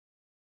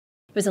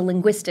It was a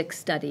linguistic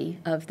study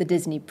of the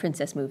Disney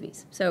princess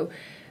movies. So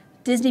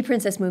Disney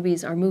princess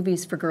movies are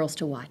movies for girls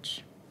to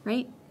watch,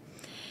 right?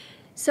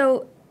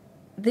 So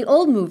the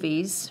old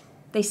movies,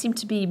 they seem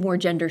to be more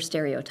gender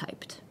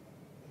stereotyped.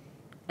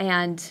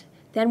 And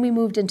then we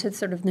moved into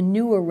sort of the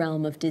newer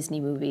realm of Disney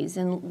movies,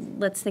 and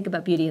let's think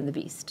about Beauty and the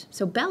Beast.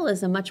 So Belle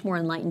is a much more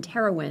enlightened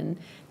heroine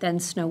than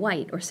Snow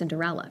White or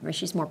Cinderella, right?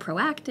 She's more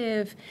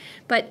proactive.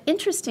 But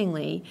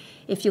interestingly,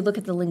 if you look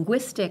at the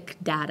linguistic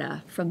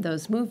data from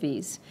those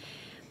movies,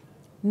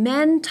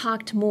 men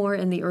talked more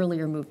in the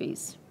earlier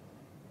movies,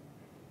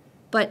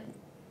 but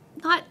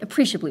not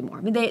appreciably more.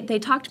 I mean, they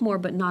talked more,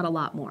 but not a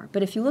lot more.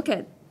 But if you look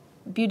at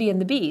Beauty and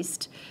the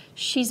Beast,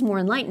 she's more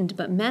enlightened,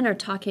 but men are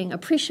talking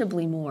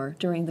appreciably more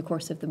during the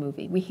course of the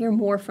movie. We hear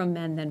more from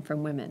men than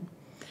from women.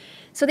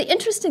 So the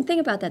interesting thing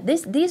about that,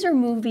 these are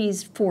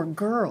movies for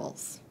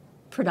girls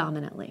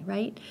predominantly,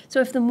 right?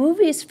 So if the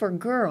movies for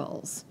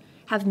girls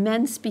have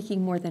men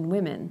speaking more than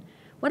women,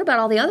 what about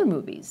all the other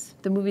movies?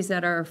 The movies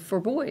that are for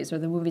boys or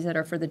the movies that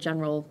are for the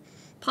general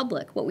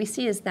public? What we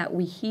see is that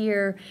we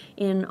hear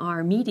in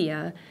our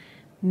media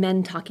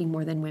men talking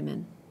more than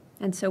women.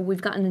 And so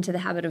we've gotten into the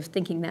habit of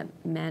thinking that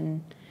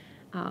men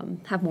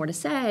have more to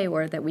say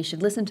or that we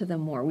should listen to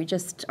them more. We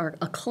just are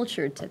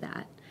accultured to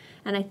that.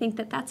 And I think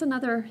that that's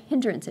another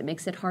hindrance. It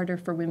makes it harder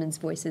for women's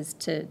voices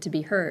to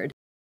be heard.